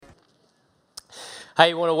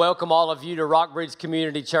Hey, I want to welcome all of you to Rockbridge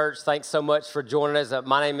Community Church. Thanks so much for joining us.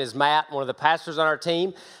 My name is Matt, one of the pastors on our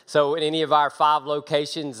team. So in any of our 5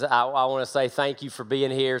 locations, I want to say thank you for being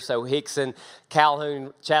here. So Hickson,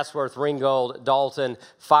 Calhoun, Chatsworth, Ringgold, Dalton,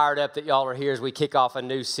 fired up that y'all are here as we kick off a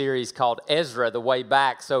new series called Ezra, The Way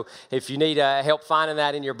Back. So if you need help finding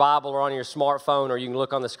that in your Bible or on your smartphone, or you can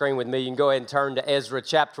look on the screen with me, you can go ahead and turn to Ezra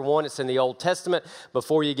chapter 1. It's in the Old Testament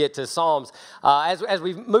before you get to Psalms. As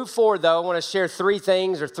we move forward, though, I want to share 3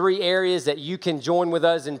 things or 3 areas that you can join with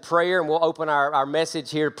us in prayer, and we'll open our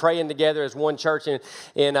message here praying together as one church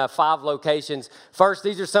in 5 locations. First,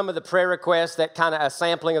 these are some of the prayer requests, that kind of a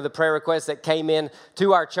sampling of the prayer requests that came in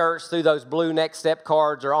to our church through those blue Next Step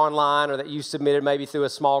cards or online, or that you submitted maybe through a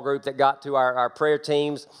small group that got to our prayer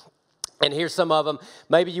teams. And here's some of them.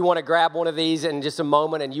 Maybe you want to grab one of these in just a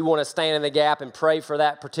moment and you want to stand in the gap and pray for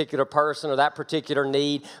that particular person or that particular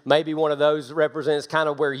need. Maybe one of those represents kind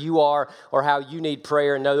of where you are or how you need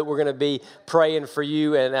prayer, and know that we're going to be praying for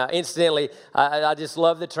you. And incidentally, I just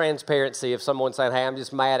love the transparency of someone saying, hey, I'm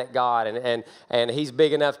just mad at God, and He's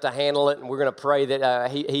big enough to handle it, and we're going to pray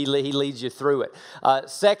that He leads you through it.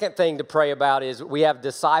 Second thing to pray about is we have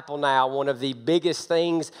Disciple Now, one of the biggest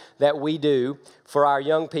things that we do for our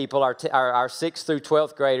young people, our 6th through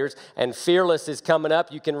 12th graders, and Fearless is coming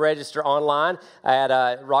up. You can register online at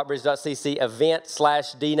rockbridge.cc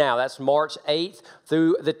event/D Now. That's March 8th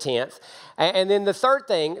through the 10th. And then the third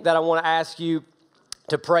thing that I want to ask you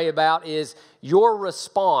to pray about is your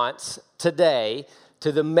response today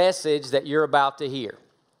to the message that you're about to hear.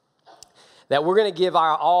 That we're going to give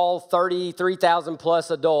our all 33,000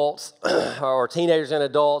 plus adults or teenagers and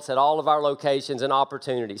adults at all of our locations an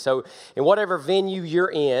opportunity. So in whatever venue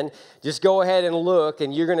you're in, just go ahead and look,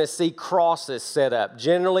 and you're going to see crosses set up.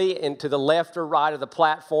 Generally, to the left or right of the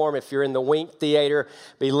platform. If you're in the Wink Theater,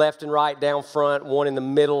 be left and right down front, one in the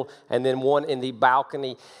middle, and then one in the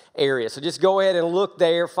balcony area. So just go ahead and look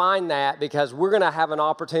there, find that, because we're going to have an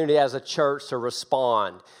opportunity as a church to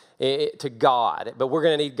respond to God. But we're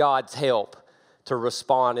going to need God's help to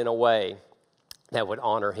respond in a way that would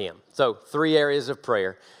honor Him. So 3 areas of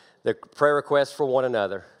prayer: the prayer requests for one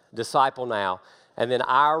another, Disciple Now, and then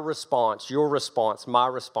our response, your response, my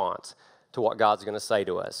response to what God's going to say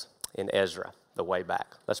to us in Ezra, The Way Back.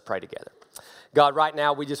 Let's pray together. God, right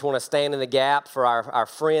now we just want to stand in the gap for our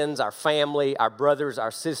friends, our family, our brothers, our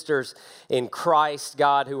sisters in Christ,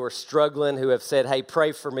 God, who are struggling, who have said, hey,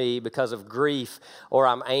 pray for me because of grief, or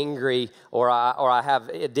I'm angry, or I have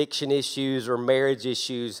addiction issues or marriage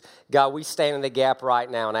issues. God, we stand in the gap right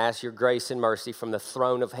now and ask your grace and mercy from the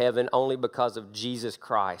throne of heaven only because of Jesus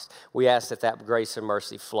Christ. We ask that grace and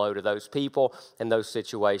mercy flow to those people and those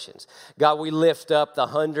situations. God, we lift up the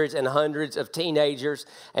hundreds and hundreds of teenagers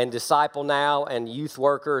and Disciple Now and youth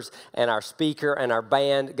workers and our speaker and our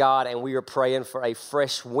band, God, and we are praying for a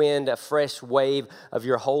fresh wind, a fresh wave of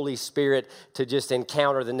your Holy Spirit to just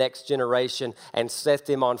encounter the next generation and set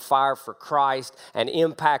them on fire for Christ and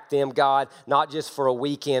impact them, God, not just for a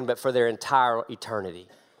weekend, but for their entire eternity.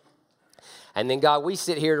 And then, God, we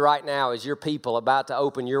sit here right now as your people about to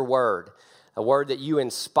open your word, a word that you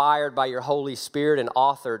inspired by your Holy Spirit and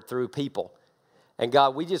authored through people. And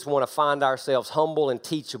God, we just want to find ourselves humble and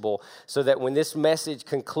teachable so that when this message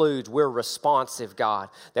concludes, we're responsive, God,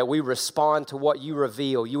 that we respond to what you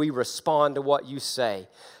reveal, we respond to what you say.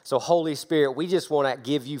 So Holy Spirit, we just want to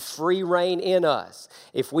give you free reign in us.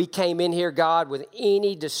 If we came in here, God, with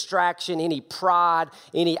any distraction, any pride,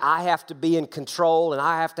 any I have to be in control and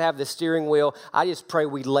I have to have the steering wheel, I just pray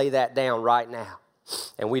we'd lay that down right now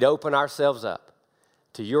and we'd open ourselves up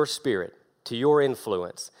to your Spirit, to your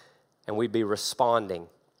influence, and we'd be responding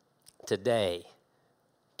today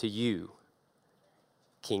to you,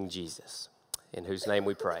 King Jesus, in whose name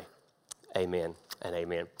we pray. Amen and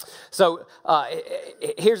amen. So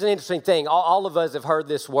here's an interesting thing. All of us have heard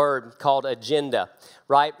this word called agenda,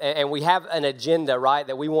 right? And we have an agenda, right,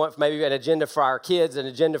 that we want, maybe an agenda for our kids, an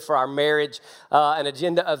agenda for our marriage, an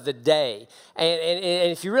agenda of the day. And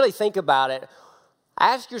if you really think about it,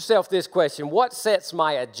 ask yourself this question: what sets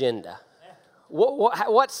my agenda?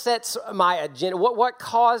 What sets my agenda? What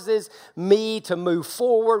causes me to move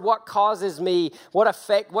forward? What causes me, what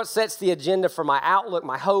sets the agenda for my outlook,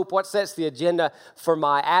 my hope? What sets the agenda for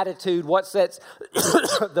my attitude? What sets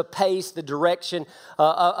the pace, the direction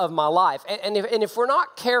of my life? And if we're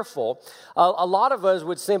not careful, a lot of us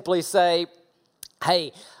would simply say,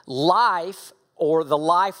 hey, life, or the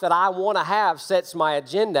life that I want to have, sets my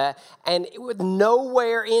agenda, and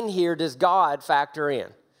nowhere in here does God factor in.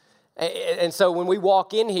 And so when we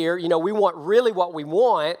walk in here, we want really what we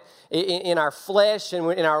want in our flesh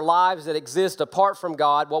and in our lives that exist apart from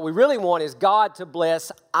God. What we really want is God to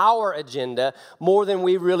bless our agenda more than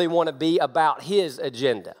we really want to be about His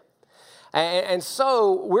agenda. And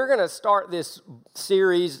so we're going to start this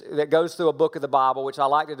series that goes through a book of the Bible, which I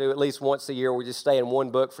like to do at least once a year. We just stay in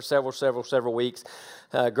one book for several weeks.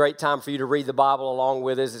 Great time for you to read the Bible along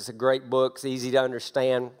with us. It's a great book. It's easy to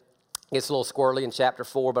understand. It's a little squirrely in chapter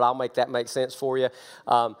 4, but I'll make that make sense for you.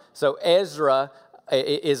 So Ezra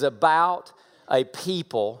is about a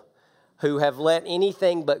people who have let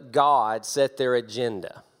anything but God set their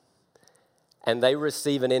agenda, and they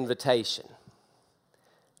receive an invitation.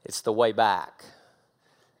 It's the way back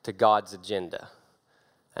to God's agenda,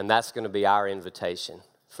 and that's going to be our invitation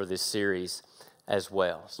for this series as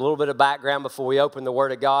well. So a little bit of background before we open the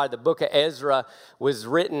Word of God. The book of Ezra was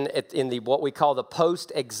written in what we call the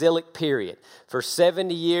post-exilic period. For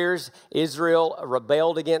 70 years, Israel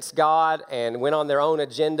rebelled against God and went on their own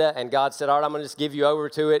agenda, and God said, all right, I'm going to just give you over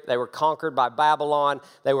to it. They were conquered by Babylon.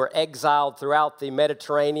 They were exiled throughout the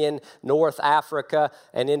Mediterranean, North Africa,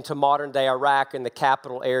 and into modern-day Iraq in the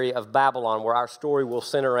capital area of Babylon, where our story will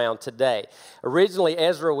center around today. Originally,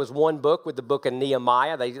 Ezra was one book with the book of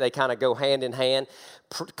Nehemiah. They kind of go hand in hand.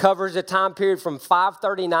 Covers a time period from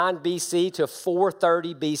 539 BC to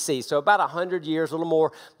 430 BC. So about 100 years, a little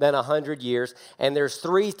more than 100 years. And there's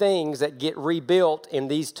three things that get rebuilt in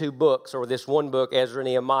these two books, or this one book, Ezra and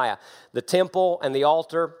Nehemiah. The temple and the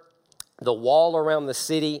altar, the wall around the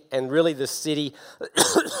city, and really the city,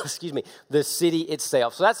 the city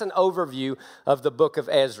itself. So that's an overview of the book of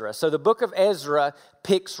Ezra. So the book of Ezra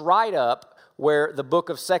picks right up where the book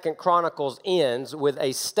of 2 Chronicles ends with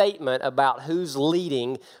a statement about who's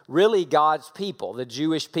leading really God's people, the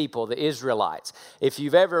Jewish people, the Israelites. If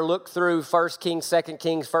you've ever looked through 1 Kings, 2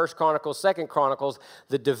 Kings, 1 Chronicles, 2 Chronicles,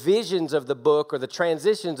 the divisions of the book or the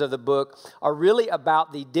transitions of the book are really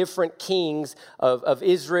about the different kings of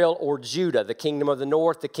Israel or Judah, the kingdom of the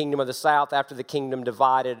north, the kingdom of the south, after the kingdom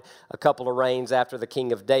divided, a couple of reigns after the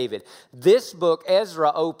king of David. This book,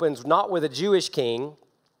 Ezra, opens not with a Jewish king,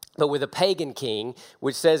 but with a pagan king,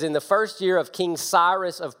 which says in the first year of King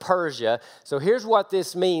Cyrus of Persia. So here's what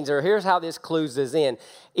this means, or here's how this clues us in.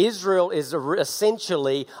 Israel is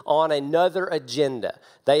essentially on another agenda.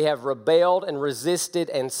 They have rebelled and resisted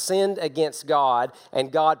and sinned against God,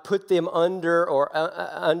 and God put them under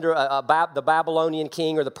the Babylonian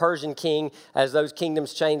king or the Persian king as those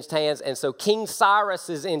kingdoms changed hands. And so King Cyrus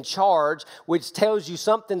is in charge, which tells you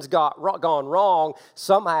something's gone wrong.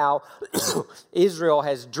 Somehow Israel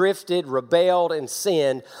has drifted, rebelled, and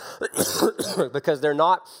sinned because they're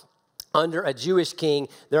not under a Jewish king,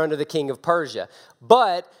 they're under the king of Persia.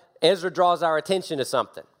 But Ezra draws our attention to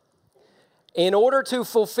something. In order to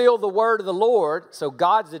fulfill the word of the Lord, so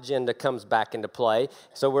God's agenda comes back into play.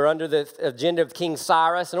 So we're under the agenda of King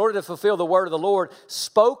Cyrus. In order to fulfill the word of the Lord,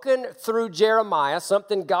 spoken through Jeremiah,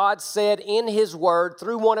 something God said in his word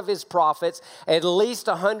through one of his prophets, at least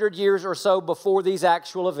 100 years or so before these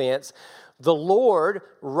actual events, the Lord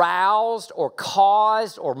roused or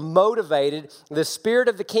caused or motivated the spirit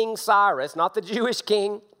of the King Cyrus, not the Jewish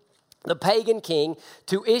king, the pagan king,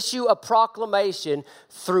 to issue a proclamation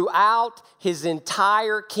throughout his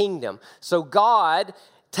entire kingdom. So God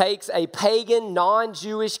takes a pagan,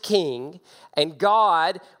 non-Jewish king, and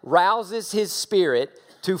God rouses his spirit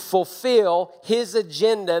to fulfill his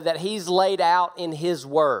agenda that he's laid out in his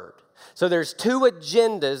word. So there's two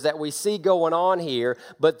agendas that we see going on here,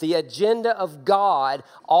 but the agenda of God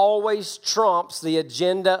always trumps the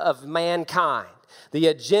agenda of mankind. The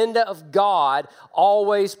agenda of God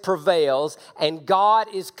always prevails, and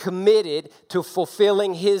God is committed to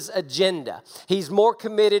fulfilling his agenda. He's more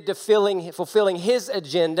committed to fulfilling his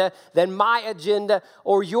agenda than my agenda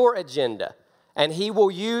or your agenda. And he will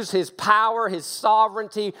use his power, his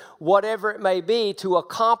sovereignty, whatever it may be, to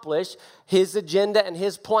accomplish his agenda and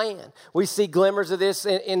his plan. We see glimmers of this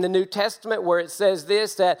in the New Testament where it says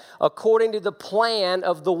this, that according to the plan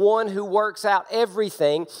of the one who works out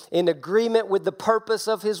everything in agreement with the purpose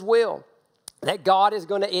of his will, that God is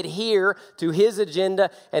going to adhere to his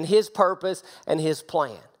agenda and his purpose and his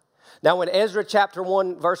plan. Now, when Ezra chapter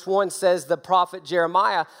 1, verse 1 says the prophet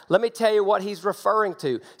Jeremiah, let me tell you what he's referring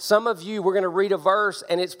to. Some of you, we're going to read a verse,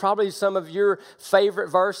 and it's probably some of your favorite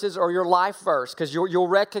verses or your life verse, because you'll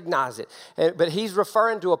recognize it. But he's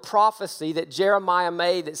referring to a prophecy that Jeremiah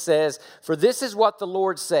made that says, "For this is what the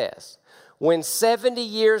Lord says, when 70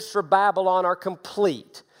 years for Babylon are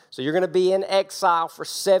complete." So you're going to be in exile for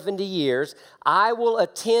 70 years. I will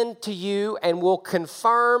attend to you and will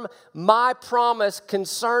confirm my promise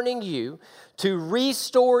concerning you to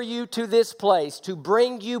restore you to this place, to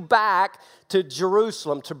bring you back to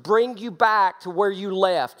Jerusalem, to bring you back to where you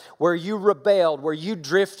left, where you rebelled, where you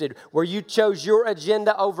drifted, where you chose your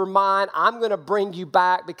agenda over mine. I'm going to bring you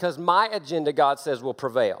back because my agenda, God says, will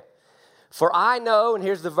prevail. For I know, and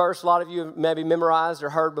here's the verse a lot of you have maybe memorized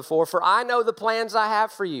or heard before, for I know the plans I have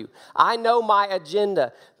for you. I know my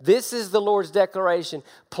agenda. This is the Lord's declaration,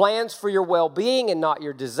 plans for your well-being and not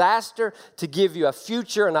your disaster, to give you a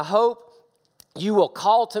future and a hope. You will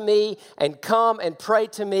call to me and come and pray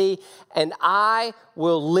to me, and I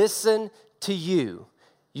will listen to you.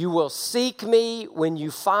 You will seek me when you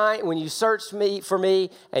search me for me,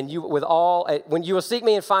 and you will seek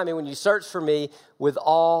me and find me when you search for me with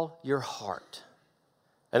all your heart.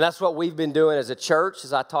 And that's what we've been doing as a church,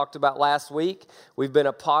 as I talked about last week. We've been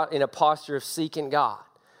in a posture of seeking God,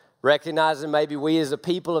 recognizing maybe we as a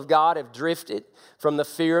people of God have drifted from the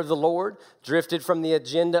fear of the Lord, drifted from the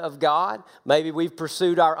agenda of God. Maybe we've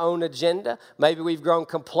pursued our own agenda. Maybe we've grown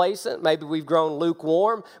complacent. Maybe we've grown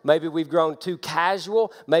lukewarm. Maybe we've grown too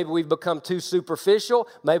casual. Maybe we've become too superficial.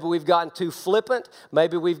 Maybe we've gotten too flippant.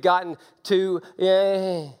 Maybe we've gotten too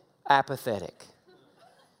apathetic.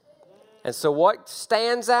 And so what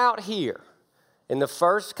stands out here in the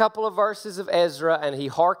first couple of verses of Ezra, and he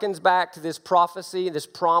hearkens back to this prophecy, this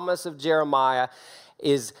promise of Jeremiah,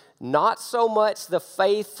 is not so much the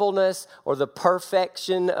faithfulness or the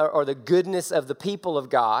perfection or the goodness of the people of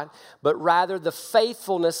God, but rather the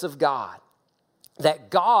faithfulness of God.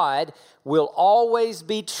 That God will always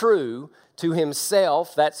be true to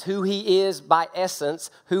himself, that's who he is by essence,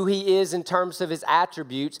 who he is in terms of his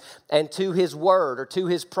attributes, and to his word or to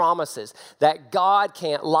his promises. That God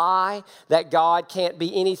can't lie, that God can't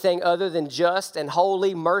be anything other than just and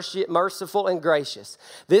holy, merciful, and gracious.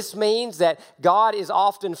 This means that God is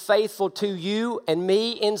often faithful to you and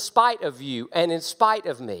me in spite of you and in spite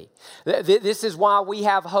of me. This is why we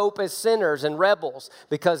have hope as sinners and rebels,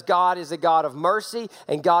 because God is a God of mercy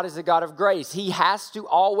and God is a God of grace. He has to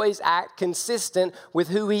always act consistent with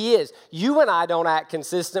who he is. You and I don't act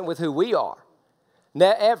consistent with who we are.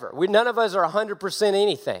 Never. None of us are 100%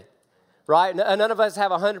 anything, right? None of us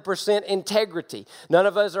have 100% integrity. None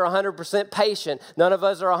of us are 100% patient. None of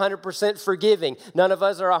us are 100% forgiving. None of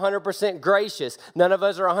us are 100% gracious. None of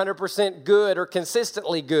us are 100% good or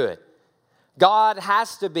consistently good. God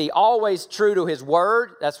has to be always true to his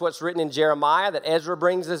word. That's what's written in Jeremiah that Ezra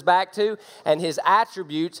brings us back to. And his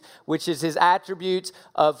attributes, which is his attributes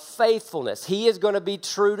of faithfulness. He is going to be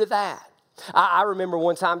true to that. I remember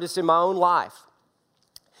one time just in my own life,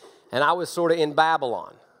 and I was sort of in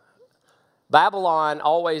Babylon. Babylon,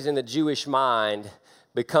 always in the Jewish mind,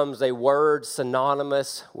 becomes a word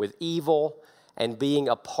synonymous with evil and being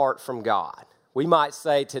apart from God. We might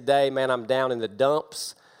say today, man, I'm down in the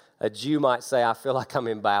dumps. A Jew might say, I feel like I'm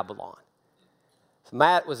in Babylon.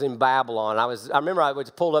 Matt was in Babylon. I remember I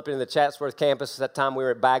was pulled up in the Chatsworth campus at that time. We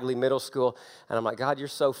were at Bagley Middle School. And I'm like, God, you're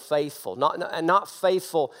so faithful. Not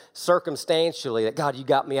faithful circumstantially, that God, you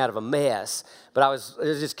got me out of a mess. But I was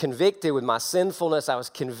just convicted with my sinfulness. I was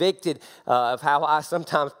convicted of how I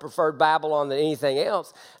sometimes preferred Babylon than anything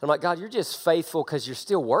else. And I'm like, God, you're just faithful because you're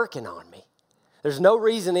still working on me. There's no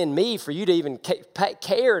reason in me for you to even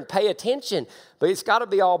care and pay attention. But it's got to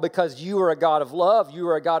be all because you are a God of love. You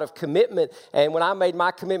are a God of commitment. And when I made my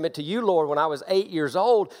commitment to you, Lord, when I was 8 years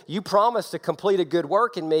old, you promised to complete a good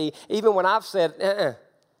work in me, even when I've said,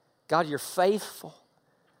 God, you're faithful.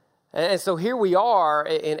 And so here we are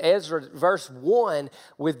in Ezra verse 1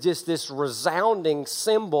 with just this resounding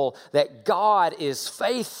symbol that God is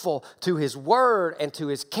faithful to his word and to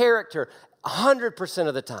his character 100%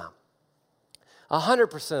 of the time.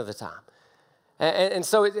 100% of the time. And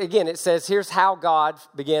so, again, it says, here's how God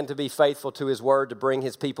began to be faithful to his word to bring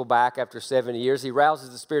his people back after 70 years. He rouses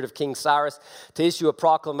the spirit of King Cyrus to issue a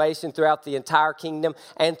proclamation throughout the entire kingdom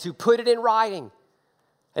and to put it in writing.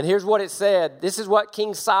 And here's what it said. This is what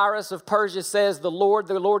King Cyrus of Persia says, the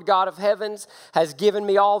Lord God of heavens, has given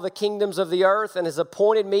me all the kingdoms of the earth and has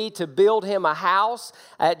appointed me to build him a house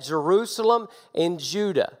at Jerusalem in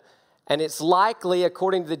Judah. And it's likely,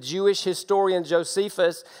 according to the Jewish historian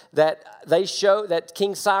Josephus, that they show that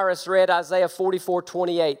King Cyrus read Isaiah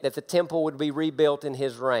 44:28, that the temple would be rebuilt in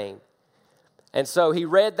his reign. And so he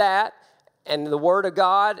read that, and the word of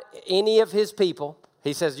God, any of his people,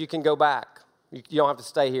 he says, you can go back. You don't have to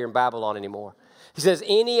stay here in Babylon anymore. He says,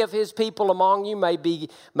 any of his people among you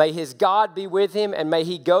may his God be with him, and may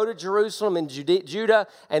he go to Jerusalem and Judah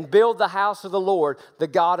and build the house of the Lord, the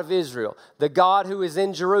God of Israel, the God who is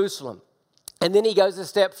in Jerusalem. And then he goes a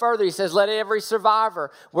step further. He says, let every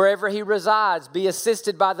survivor, wherever he resides, be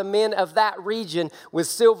assisted by the men of that region with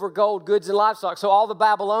silver, gold, goods, and livestock. So all the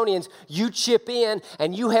Babylonians, you chip in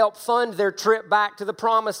and you help fund their trip back to the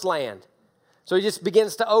promised land. So he just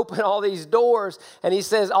begins to open all these doors. And he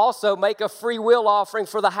says, also make a free will offering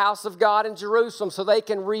for the house of God in Jerusalem so they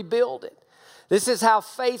can rebuild it. This is how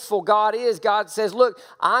faithful God is. God says, look,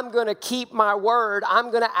 I'm going to keep my word. I'm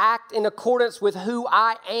going to act in accordance with who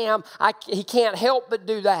I am. He can't help but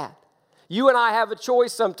do that. You and I have a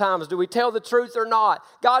choice sometimes. Do we tell the truth or not?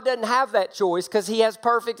 God doesn't have that choice because he has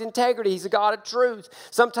perfect integrity. He's a God of truth.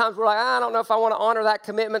 Sometimes we're like, I don't know if I want to honor that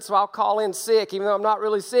commitment, so I'll call in sick, even though I'm not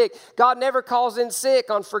really sick. God never calls in sick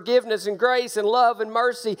on forgiveness and grace and love and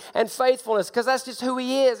mercy and faithfulness because that's just who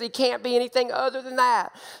he is. He can't be anything other than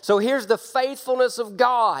that. So here's the faithfulness of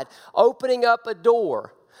God opening up a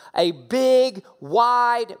door. A big,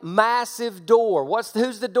 wide, massive door.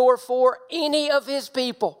 Who's the door for? Any of his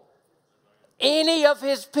people. Any of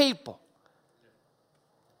his people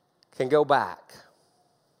can go back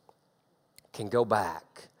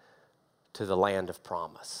to the land of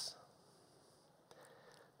promise.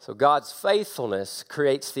 So God's faithfulness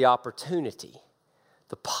creates the opportunity,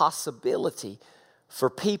 the possibility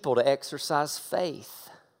for people to exercise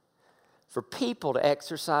faith, for people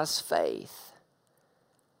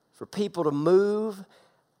to move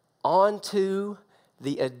onto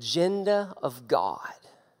the agenda of God.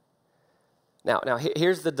 Now,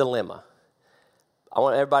 here's the dilemma. I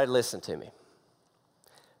want everybody to listen to me.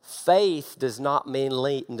 Faith does not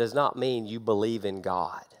mean you believe in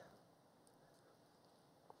God.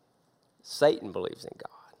 Satan believes in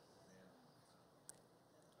God.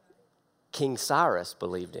 King Cyrus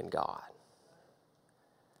believed in God.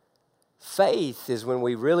 Faith is when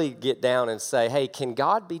we really get down and say, hey, can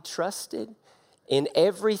God be trusted in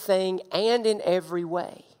everything and in every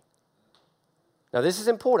way? Now, this is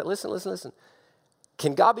important. Listen.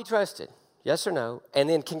 Can God be trusted? Yes or no? And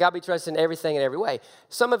then can God be trusted in everything and every way?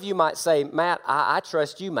 Some of you might say, Matt, I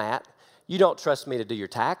trust you, Matt. You don't trust me to do your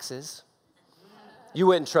taxes. You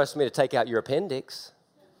wouldn't trust me to take out your appendix.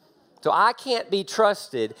 So I can't be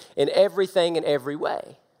trusted in everything and every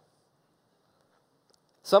way.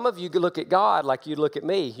 Some of you could look at God like you'd look at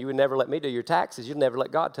me. You would never let me do your taxes. You'd never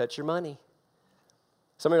let God touch your money.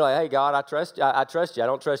 Some of you are like, hey, God, I trust you. I trust you. I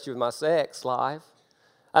don't trust you with my sex life.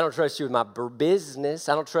 I don't trust you with my business.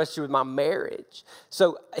 I don't trust you with my marriage.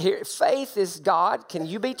 So here, faith is God. Can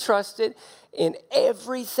you be trusted in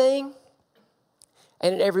everything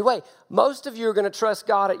and in every way? Most of you are going to trust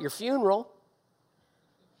God at your funeral.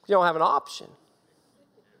 You don't have an option.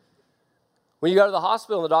 When you go to the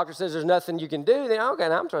hospital and the doctor says there's nothing you can do, then okay,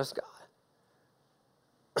 now I'm trusting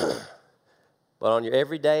God. But on your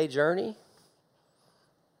everyday journey,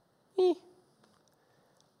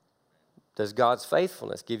 does God's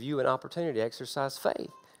faithfulness give you an opportunity to exercise faith?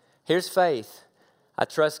 Here's faith. I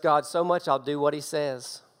trust God so much, I'll do what he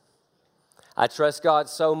says. I trust God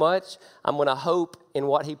so much, I'm going to hope in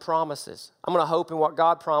what he promises. I'm going to hope in what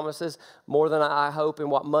God promises more than I hope in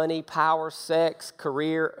what money, power, sex,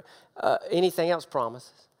 career, anything else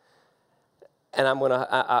promises. And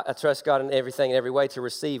I trust God in everything and every way to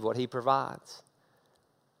receive what he provides.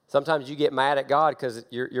 Sometimes you get mad at God because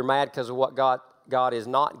you're mad because of what God is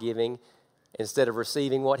not giving instead of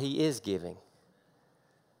receiving what he is giving.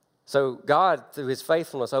 So God, through his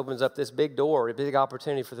faithfulness, opens up this big door, a big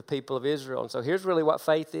opportunity for the people of Israel. And so here's really what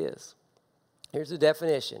faith is. Here's the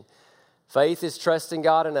definition. Faith is trusting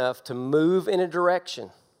God enough to move in a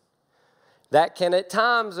direction that can at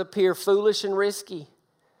times appear foolish and risky,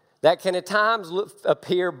 that can at times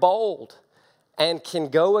appear bold, and can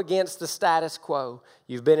go against the status quo.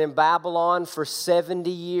 You've been in Babylon for 70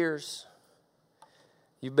 years.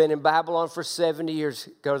 You've been in Babylon for 70 years.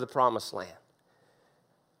 Go to the promised land.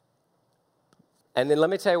 And then let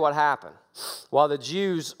me tell you what happened. While the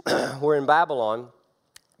Jews were in Babylon,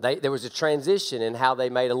 there was a transition in how they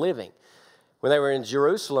made a living. When they were in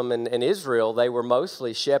Jerusalem and Israel, they were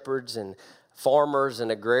mostly shepherds and farmers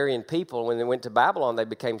and agrarian people. When they went to Babylon, they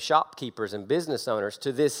became shopkeepers and business owners.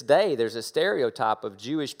 To this day, there's a stereotype of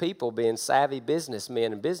Jewish people being savvy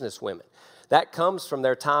businessmen and businesswomen. That comes from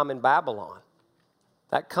their time in Babylon.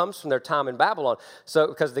 So,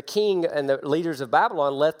 because the king and the leaders of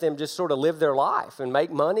Babylon let them just sort of live their life and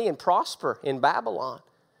make money and prosper in Babylon.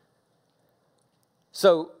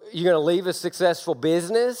 So, you're going to leave a successful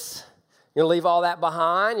business. You're going to leave all that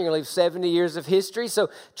behind. You're going to leave 70 years of history. So,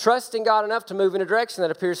 trusting God enough to move in a direction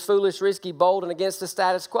that appears foolish, risky, bold, and against the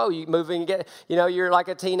status quo. You move and get, you're like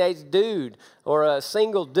a teenage dude or a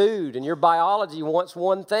single dude, and your biology wants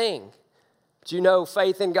one thing. But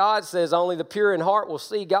faith in God says only the pure in heart will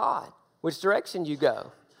see God. which direction you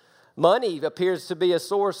go. Money appears to be a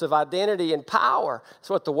source of identity and power. It's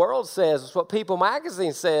what the world says. It's what People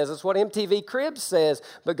magazine says. It's what MTV Cribs says.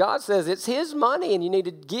 But God says it's His money and you need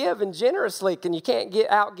to give and generously, and you can't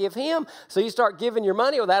outgive Him. So you start giving your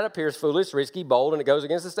money. Well, that appears foolish, risky, bold, and it goes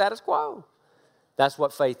against the status quo. That's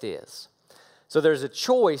what faith is. So there's a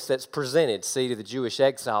choice that's presented, see, to the Jewish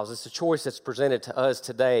exiles. It's a choice that's presented to us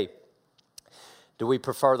today. Do we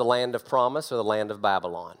prefer the land of promise or the land of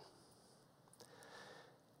Babylon?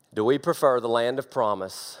 Do we prefer the land of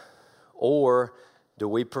promise, or do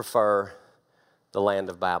we prefer the land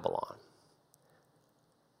of Babylon?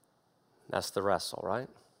 That's the wrestle, right?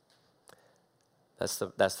 That's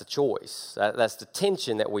the choice. That's the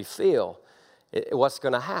tension that we feel. What's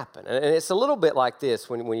going to happen? And it's a little bit like this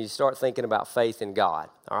when you start thinking about faith in God,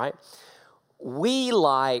 all right? We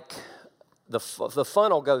like, the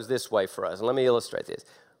funnel goes this way for us, and let me illustrate this.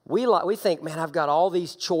 We think, man, I've got all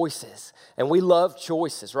these choices, and we love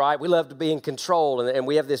choices, right? We love to be in control, and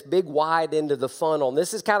we have this big wide end of the funnel, and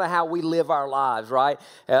this is kind of how we live our lives, right,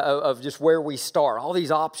 of just where we start. All these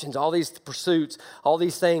options, all these pursuits, all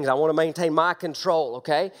these things. I want to maintain my control,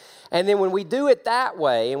 okay? And then when we do it that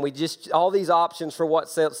way, and we just, all these options for what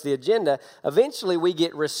sets the agenda, eventually we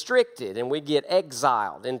get restricted, and we get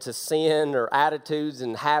exiled into sin or attitudes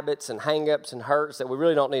and habits and hang-ups and hurts that we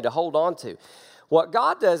really don't need to hold on to. What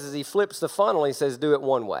God does is He flips the funnel. He says, do it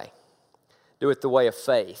one way. Do it the way of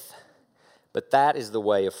faith. But that is the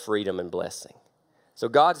way of freedom and blessing. So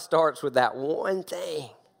God starts with that one thing.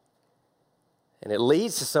 And it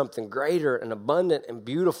leads to something greater and abundant and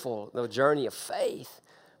beautiful, the journey of faith.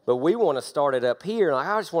 But we want to start it up here. Like,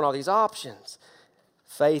 I just want all these options.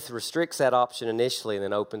 Faith restricts that option initially and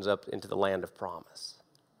then opens up into the land of promise.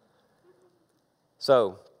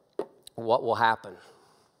 So, what will happen?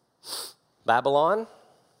 Babylon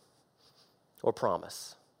or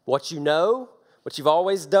promise? What you know, what you've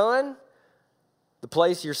always done, the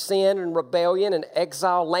place your sin and rebellion and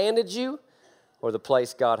exile landed you, or the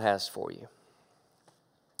place God has for you?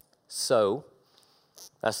 So,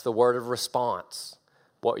 that's the word of response.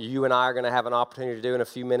 What you and I are going to have an opportunity to do in a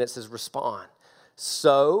few minutes is respond.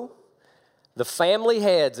 So, the family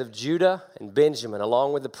heads of Judah and Benjamin,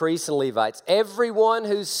 along with the priests and Levites, everyone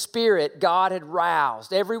whose spirit God had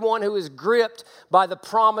roused, everyone who was gripped by the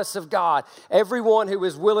promise of God, everyone who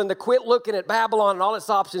was willing to quit looking at Babylon and all its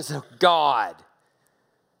options of God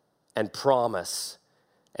and promise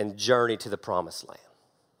and journey to the promised land.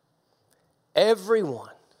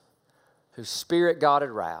 Everyone whose spirit God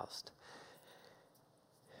had roused,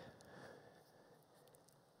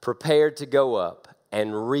 prepared to go up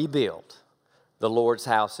and rebuild the Lord's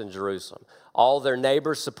house in Jerusalem. All their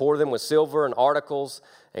neighbors supported them with silver and articles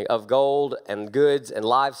of gold and goods and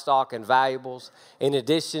livestock and valuables, in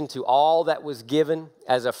addition to all that was given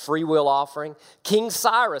as a free will offering. King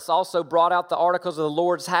Cyrus also brought out the articles of the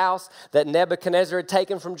Lord's house that Nebuchadnezzar had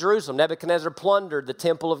taken from Jerusalem. Nebuchadnezzar plundered the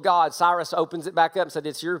temple of God. Cyrus opens it back up and said,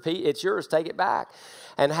 it's yours, take it back.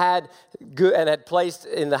 And had placed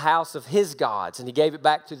in the house of his gods, and he gave it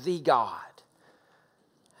back to the God.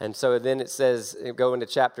 And so then it says, go into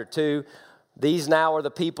chapter 2, these now are the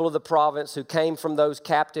people of the province who came from those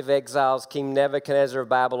captive exiles King Nebuchadnezzar of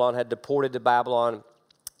Babylon had deported to Babylon.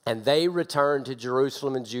 And they returned to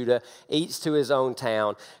Jerusalem and Judah, each to his own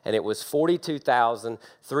town. And it was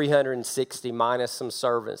 42,360 minus some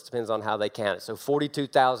servants, depends on how they count it. So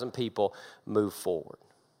 42,000 people moved forward.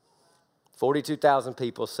 42,000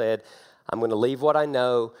 people said, I'm going to leave what I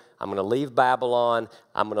know. I'm going to leave Babylon.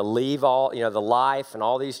 I'm going to leave all, the life and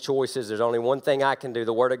all these choices. There's only one thing I can do.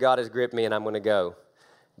 The Word of God has gripped me, and I'm going to go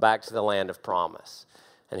back to the land of promise.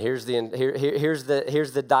 And here's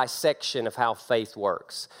the dissection of how faith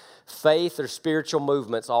works. Faith or spiritual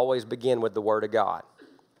movements always begin with the Word of God.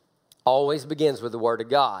 Always begins with the Word of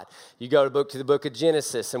God. You go to the book of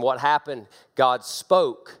Genesis, and what happened? God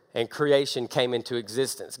spoke, and creation came into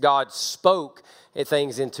existence. God spoke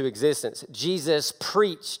things into existence. Jesus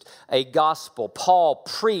preached a gospel. Paul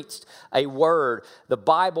preached a word. The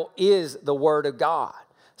Bible is the Word of God.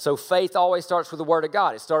 So faith always starts with the Word of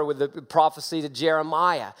God. It started with the prophecy to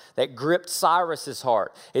Jeremiah that gripped Cyrus's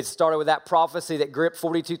heart. It started with that prophecy that gripped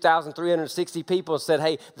 42,360 people and said,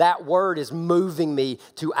 hey, that word is moving me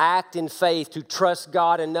to act in faith, to trust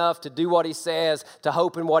God enough to do what He says, to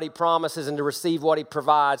hope in what He promises, and to receive what He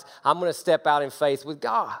provides. I'm going to step out in faith with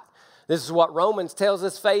God. This is what Romans tells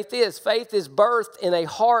us faith is. Faith is birthed in a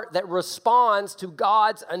heart that responds to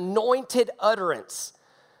God's anointed utterance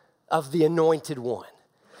of the Anointed One.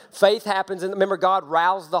 Faith happens, and remember, God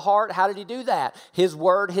roused the heart. How did He do that? His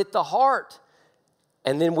word hit the heart.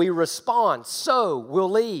 And then we respond. So we'll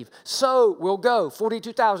leave. So we'll go.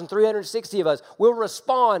 42,360 of us will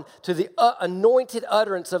respond to the anointed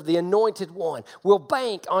utterance of the anointed one. We'll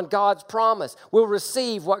bank on God's promise. We'll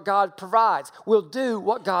receive what God provides. We'll do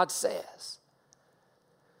what God says.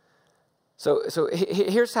 So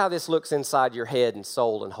here's how this looks inside your head and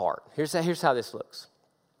soul and heart. Here's how this looks.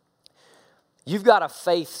 You've got a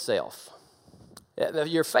faith self.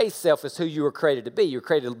 Your faith self is who you were created to be. You were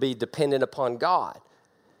created to be dependent upon God.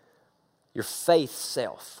 Your faith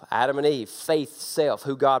self, Adam and Eve, faith self,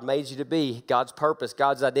 who God made you to be, God's purpose,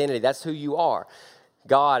 God's identity, that's who you are.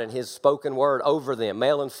 God and his spoken word over them,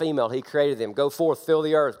 male and female, he created them. Go forth, fill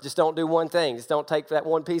the earth. Just don't do one thing. Just don't take that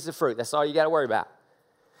one piece of fruit. That's all you got to worry about.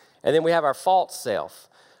 And then we have our false self.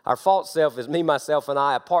 Our false self is me, myself, and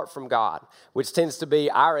I apart from God, which tends to be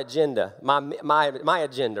our agenda, my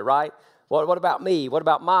agenda, right? What about me? What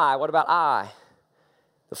about what about I?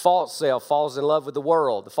 The false self falls in love with the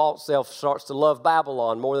world. The false self starts to love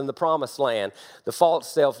Babylon more than the promised land. The false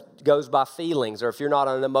self goes by feelings, or if you're not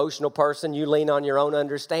an emotional person, you lean on your own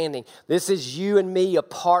understanding. This is you and me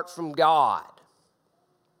apart from God.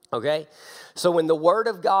 Okay? So when the Word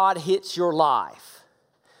of God hits your life,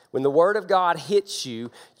 when the Word of God hits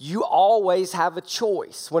you, you always have a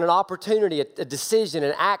choice. When an opportunity, a decision,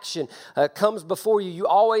 an action comes before you, you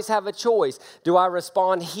always have a choice. Do I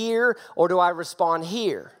respond here or do I respond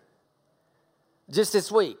here? Just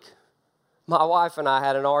this week, my wife and I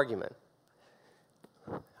had an argument.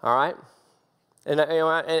 All right?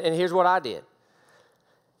 And here's what I did.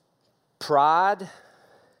 Pride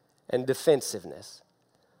and defensiveness.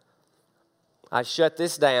 I shut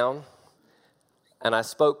this down. And I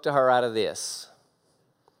spoke to her out of this.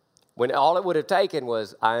 When all it would have taken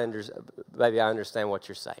was, baby, I understand what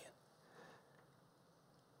you're saying.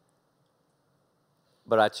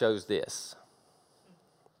 But I chose this.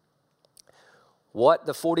 What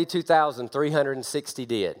the 42,360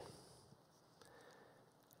 did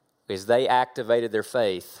is they activated their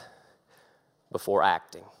faith before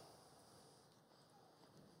acting.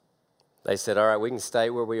 They said, all right, we can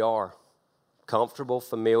stay where we are. Comfortable,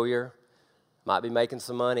 familiar. Might be making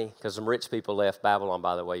some money because some rich people left Babylon,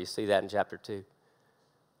 by the way. You see that in chapter 2.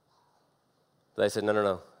 They said,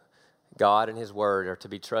 no. God and his word are to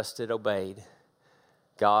be trusted, obeyed.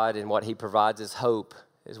 God and what he provides as hope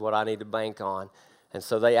is what I need to bank on. And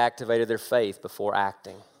so they activated their faith before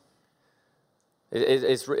acting.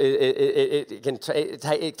 It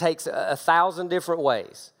takes 1,000 different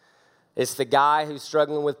ways. It's the guy who's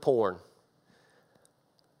struggling with porn.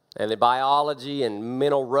 And the biology and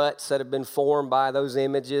mental ruts that have been formed by those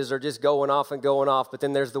images are just going off and going off. But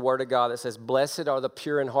then there's the word of God that says, blessed are the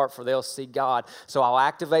pure in heart, for they'll see God. So I'll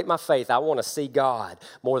activate my faith. I want to see God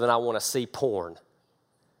more than I want to see porn.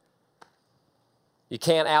 You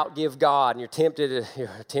can't outgive God, and you're tempted to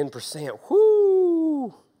 10%.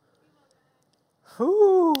 Whoo!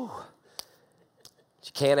 Whoo!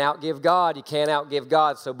 You can't outgive God. You can't outgive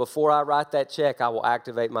God. So before I write that check, I will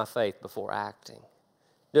activate my faith before acting.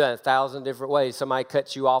 Do that in 1,000 different ways. Somebody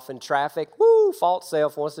cuts you off in traffic. Woo, false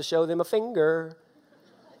self wants to show them a finger.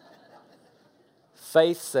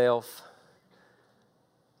 Faith self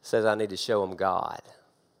says, I need to show them God.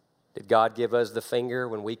 Did God give us the finger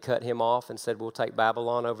when we cut him off and said, we'll take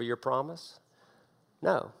Babylon over your promise?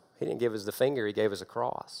 No, he didn't give us the finger. He gave us a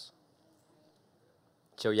cross.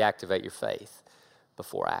 So you activate your faith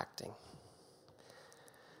before acting.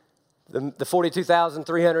 The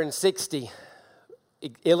 42,360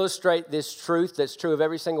 illustrate this truth that's true of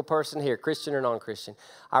every single person here, Christian or non-Christian.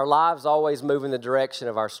 Our lives always move in the direction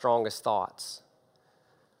of our strongest thoughts.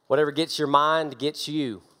 Whatever gets your mind gets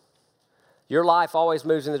you. Your life always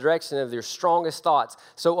moves in the direction of your strongest thoughts.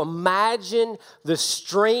 So imagine the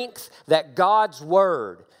strength that God's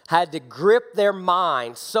word had to grip their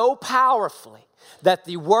mind so powerfully that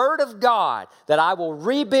the word of God, that I will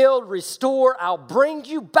rebuild, restore, I'll bring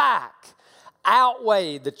you back,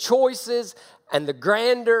 outweighed the choices and the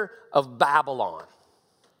grandeur of Babylon.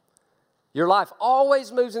 Your life always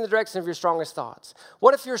moves in the direction of your strongest thoughts.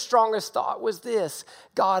 What if your strongest thought was this?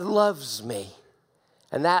 God loves me.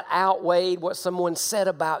 And that outweighed what someone said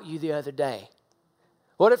about you the other day.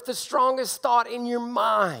 What if the strongest thought in your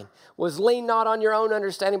mind was lean not on your own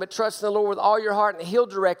understanding, but trust in the Lord with all your heart and he'll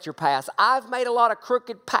direct your paths. I've made a lot of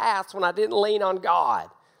crooked paths when I didn't lean on God.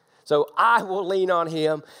 So I will lean on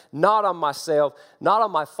him, not on myself, not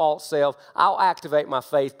on my false self. I'll activate my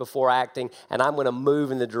faith before acting, and I'm going to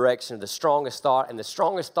move in the direction of the strongest thought. And the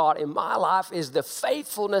strongest thought in my life is the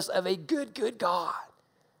faithfulness of a good, good God.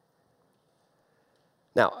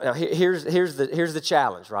 Now here's the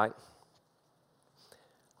challenge, right?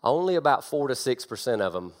 Only about 4 to 6%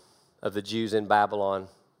 of them of the Jews in Babylon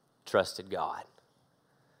trusted God.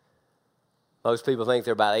 Most people think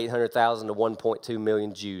there are about 800,000 to 1.2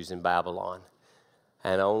 million Jews in Babylon,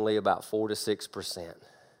 and only about 4 to 6%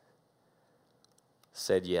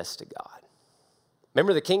 said yes to God.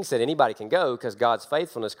 Remember, the king said anybody can go because God's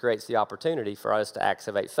faithfulness creates the opportunity for us to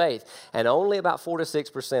activate faith, and only about 4 to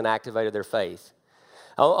 6% activated their faith.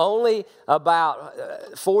 Only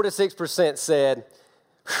about 4 to 6% said,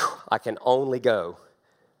 I can only go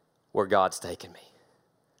where God's taken me.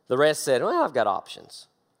 The rest said, well, I've got options.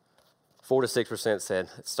 4 to 6% said,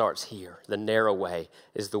 it starts here. The narrow way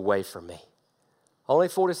is the way for me. Only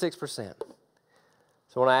 4 to 6%. So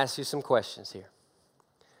I want to ask you some questions here.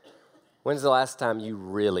 When's the last time you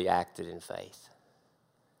really acted in faith?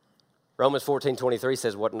 Romans 14:23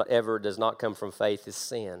 says, whatever does not come from faith is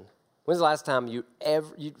sin. When's the last time you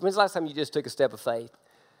just took a step of faith?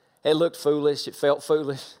 It looked foolish, it felt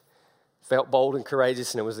bold and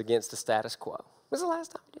courageous, and it was against the status quo. When's the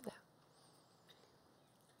last time you did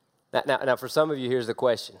that? Now, for some of you, here's the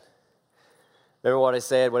question. Remember what I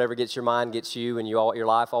said, whatever gets your mind gets you, and your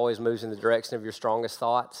life always moves in the direction of your strongest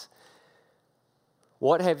thoughts?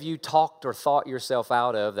 What have you talked or thought yourself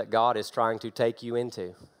out of that God is trying to take you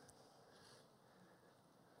into?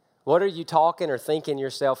 What are you talking or thinking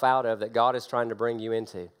yourself out of that God is trying to bring you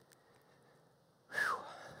into?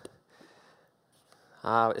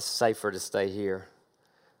 It's safer to stay here.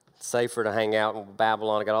 It's safer to hang out in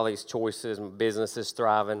Babylon. I got all these choices and businesses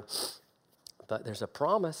thriving. But there's a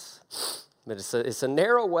promise. But it's a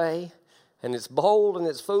narrow way, and it's bold, and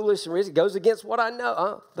it's foolish, and it goes against what I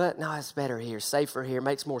know. But no, it's better here, safer here,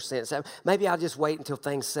 makes more sense. Maybe I'll just wait until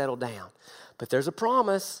things settle down. But there's a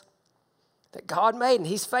promise that God made, and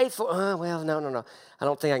He's faithful. Well, no. I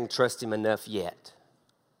don't think I can trust Him enough yet.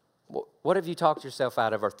 What have you talked yourself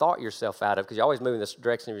out of or thought yourself out of, because you always move in the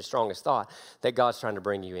direction of your strongest thought, that God's trying to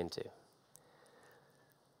bring you into?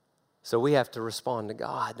 So we have to respond to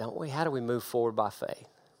God, don't we? How do we move forward by faith?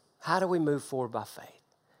 How do we move forward by faith?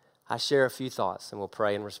 I share a few thoughts, and we'll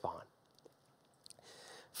pray and respond.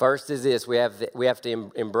 First is this: we have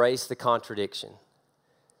to embrace the contradiction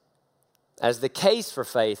as the case for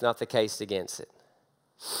faith, not the case against it.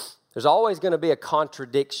 There's always going to be a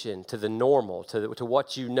contradiction to the normal, to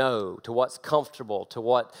what you know, to what's comfortable, to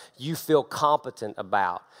what you feel competent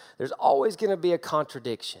about. There's always going to be a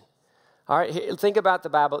contradiction. All right, think about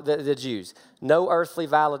the Jews. No earthly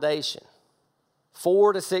validation.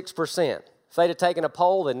 4 to 6%. If they'd have taken a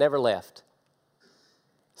poll, they'd never left.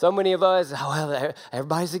 So many of us,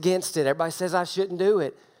 everybody's against it. Everybody says I shouldn't do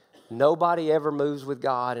it. Nobody ever moves with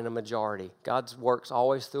God in a majority. God works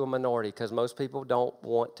always through a minority because most people don't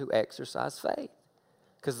want to exercise faith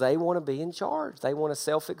because they want to be in charge. They want to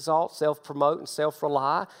self-exalt, self-promote, and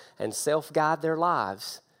self-rely and self-guide their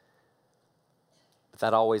lives. But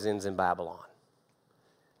that always ends in Babylon.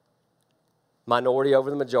 Minority over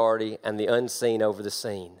the majority and the unseen over the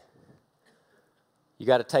seen. You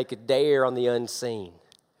got to take a dare on the unseen.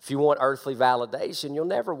 If you want earthly validation, you'll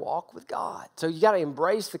never walk with God. So you got to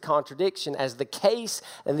embrace the contradiction as the case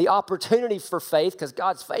and the opportunity for faith, because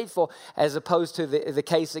God's faithful, as opposed to the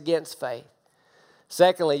case against faith.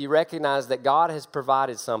 Secondly, you recognize that God has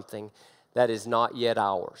provided something that is not yet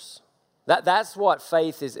ours. That's what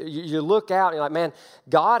faith is. You look out and you're like, man,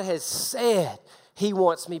 God has said He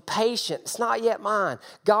wants me patient. It's not yet mine.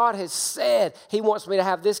 God has said He wants me to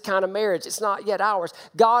have this kind of marriage. It's not yet ours.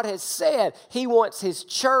 God has said He wants His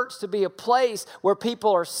church to be a place where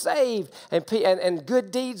people are saved and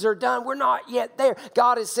good deeds are done. We're not yet there.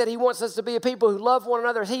 God has said He wants us to be a people who love one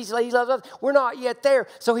another. He loves us. We're not yet there.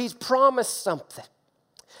 So He's promised something,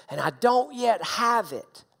 and I don't yet have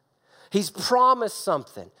it. He's promised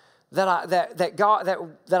something that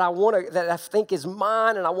I think is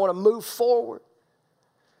mine, and I want to move forward.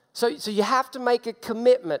 So you have to make a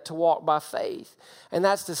commitment to walk by faith, and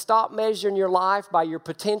that's to stop measuring your life by your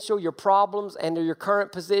potential, your problems, and your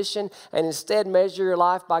current position, and instead measure your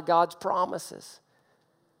life by God's promises.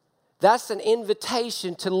 That's an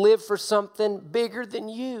invitation to live for something bigger than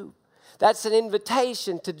you. That's an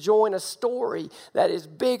invitation to join a story that is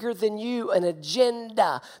bigger than you, an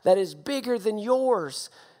agenda that is bigger than yours.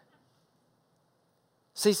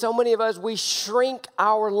 See, so many of us, we shrink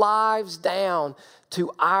our lives down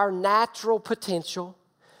to our natural potential,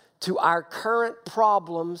 to our current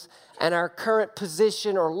problems, and our current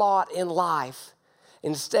position or lot in life,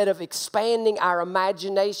 instead of expanding our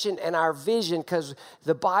imagination and our vision, because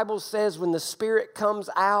the Bible says when the Spirit comes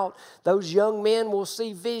out, those young men will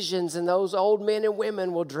see visions, and those old men and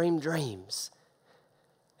women will dream dreams.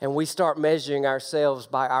 And we start measuring ourselves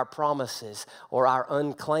by our promises or our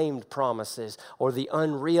unclaimed promises or the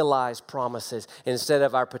unrealized promises instead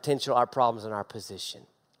of our potential, our problems, and our position.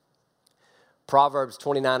 Proverbs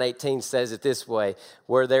 29:18 says it this way: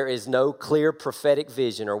 where there is no clear prophetic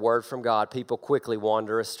vision or word from God, people quickly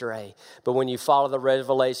wander astray. But when you follow the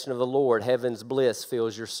revelation of the Lord, heaven's bliss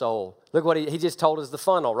fills your soul. Look what he just told us, the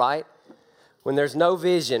funnel, right? When there's no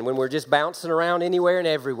vision, when we're just bouncing around anywhere and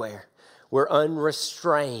everywhere, we're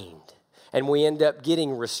unrestrained. And we end up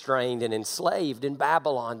getting restrained and enslaved in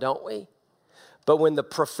Babylon, don't we? But when the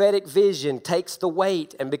prophetic vision takes the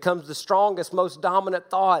weight and becomes the strongest, most dominant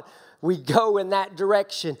thought, we go in that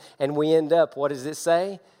direction and we end up, what does it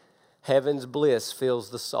say? Heaven's bliss fills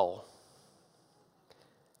the soul.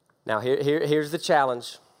 Now, here's the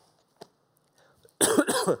challenge.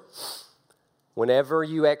 Whenever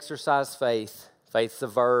you exercise faith, faith's a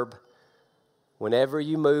verb. Whenever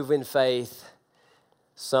you move in faith,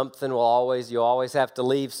 you'll always have to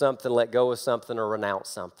leave something, let go of something, or renounce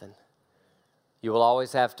something. You will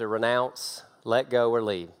always have to renounce, let go, or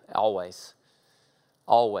leave. Always.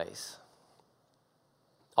 Always.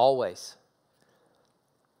 Always.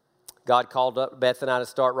 God called up Beth and I to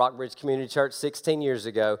start Rockbridge Community Church 16 years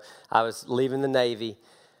ago. I was leaving the Navy.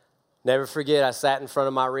 Never forget, I sat in front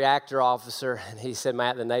of my reactor officer, and he said,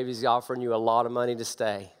 Matt, the Navy's offering you a lot of money to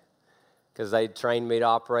stay because they trained me to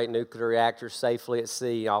operate nuclear reactors safely at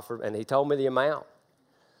sea, and he told me the amount.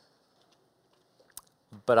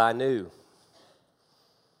 But I knew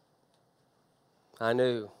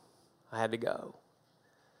I had to go.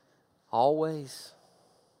 Always.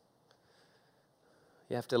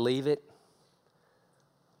 You have to leave it,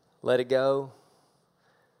 let it go,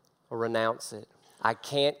 or renounce it. I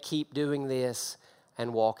can't keep doing this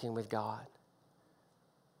and walking with God.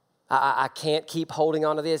 I can't keep holding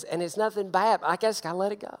on to this, and it's nothing bad. I just got to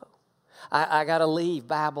let it go. I got to leave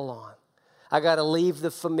Babylon. I got to leave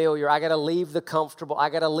the familiar. I got to leave the comfortable. I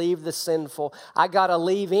got to leave the sinful. I got to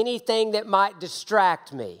leave anything that might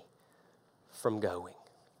distract me from going.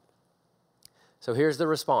 So here's the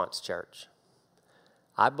response, church.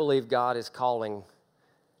 I believe God is calling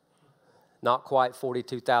not quite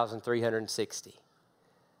 42,360.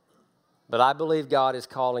 But I believe God is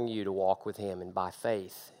calling you to walk with Him and by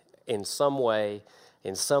faith in some way,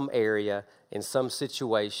 in some area, in some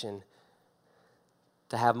situation,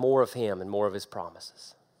 to have more of Him and more of His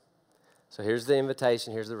promises. So here's the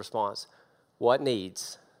invitation, here's the response. What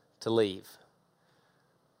needs to leave?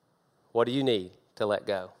 What do you need to let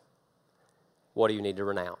go? What do you need to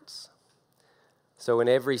renounce? So in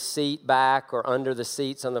every seat back or under the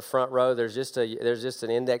seats on the front row, there's just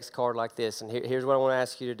an index card like this. And here's what I want to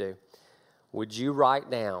ask you to do. Would you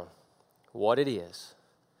write down what it is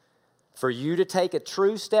for you to take a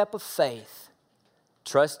true step of faith,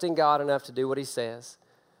 trusting God enough to do what He says,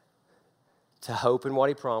 to hope in what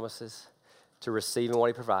He promises, to receive in what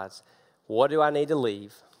He provides? What do I need to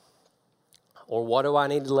leave? Or what do I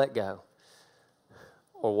need to let go?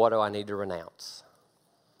 Or what do I need to renounce?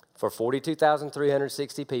 For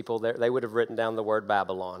 42,360 people, they would have written down the word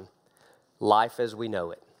Babylon, life as we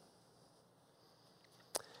know it.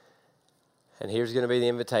 And here's going to be the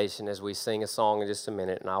invitation as we sing a song in just a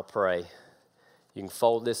minute, and I'll pray. You can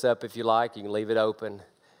fold this up if you like. You can leave it open.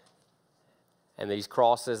 And these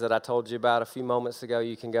crosses that I told you about a few moments ago,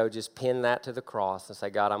 you can go just pin that to the cross and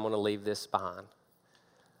say, God, I'm going to leave this behind.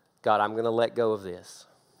 God, I'm going to let go of this.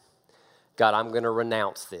 God, I'm going to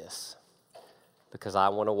renounce this because I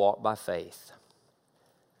want to walk by faith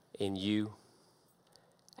in you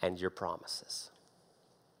and your promises.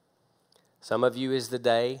 Some of you is the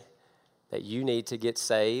day that you need to get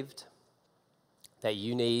saved, that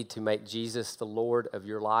you need to make Jesus the Lord of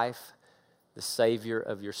your life, the Savior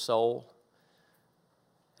of your soul,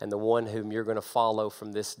 and the one whom you're going to follow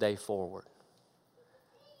from this day forward.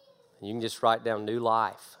 And you can just write down new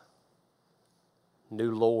life,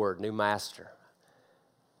 new Lord, new Master.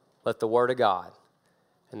 Let the Word of God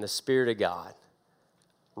and the Spirit of God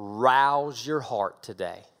rouse your heart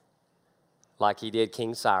today like He did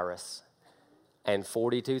King Cyrus and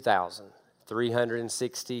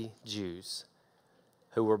 42,360 Jews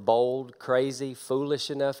who were bold, crazy, foolish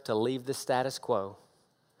enough to leave the status quo,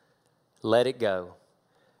 let it go,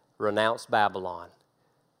 renounce Babylon,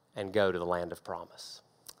 and go to the land of promise.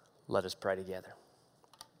 Let us pray together.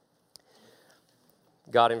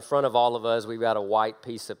 God, in front of all of us, we've got a white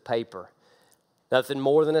piece of paper. Nothing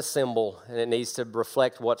more than a symbol, and it needs to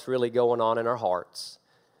reflect what's really going on in our hearts.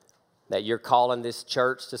 That you're calling this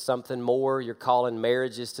church to something more. You're calling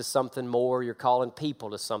marriages to something more. You're calling people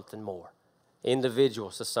to something more.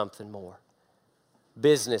 Individuals to something more.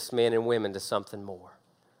 Businessmen and women to something more.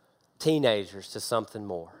 teenagers to something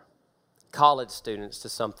more, college students to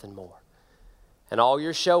something more. And all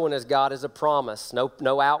you're showing us, God, is a promise.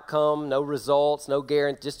 No outcome, no results, no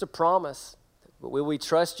guarantee, just a promise. But will we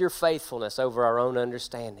trust your faithfulness over our own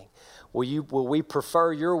understanding? Will we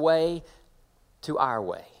prefer your way to our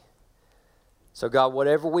way? So God,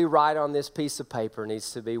 whatever we write on this piece of paper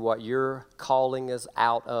needs to be what you're calling us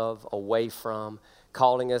out of, away from,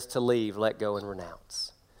 calling us to leave, let go, and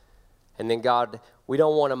renounce. And then God, we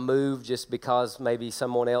don't want to move just because maybe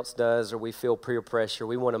someone else does or we feel peer pressure.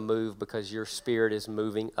 We want to move because your Spirit is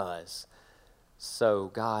moving us. So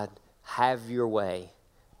God, have your way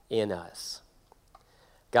in us.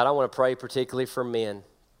 God, I want to pray particularly for men.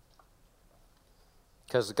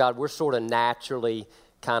 Because God, we're sort of naturally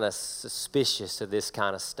kind of suspicious of this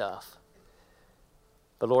kind of stuff.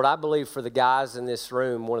 But Lord, I believe for the guys in this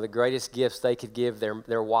room, one of the greatest gifts they could give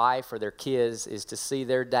their wife or their kids is to see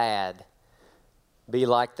their dad be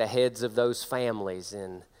like the heads of those families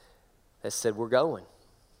and they said, we're going.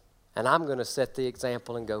 And I'm going to set the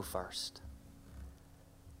example and go first.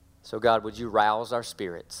 So God, would you rouse our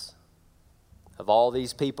spirits of all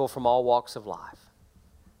these people from all walks of life?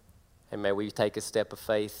 And may we take a step of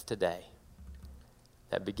faith today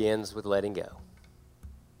that begins with letting go,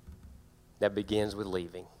 that begins with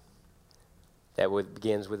leaving, that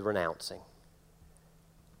begins with renouncing.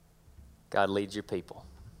 God, lead your people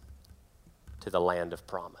to the land of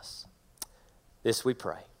promise. This we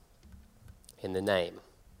pray in the name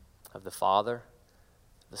of the Father,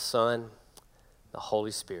 the Son, the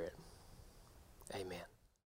Holy Spirit. Amen.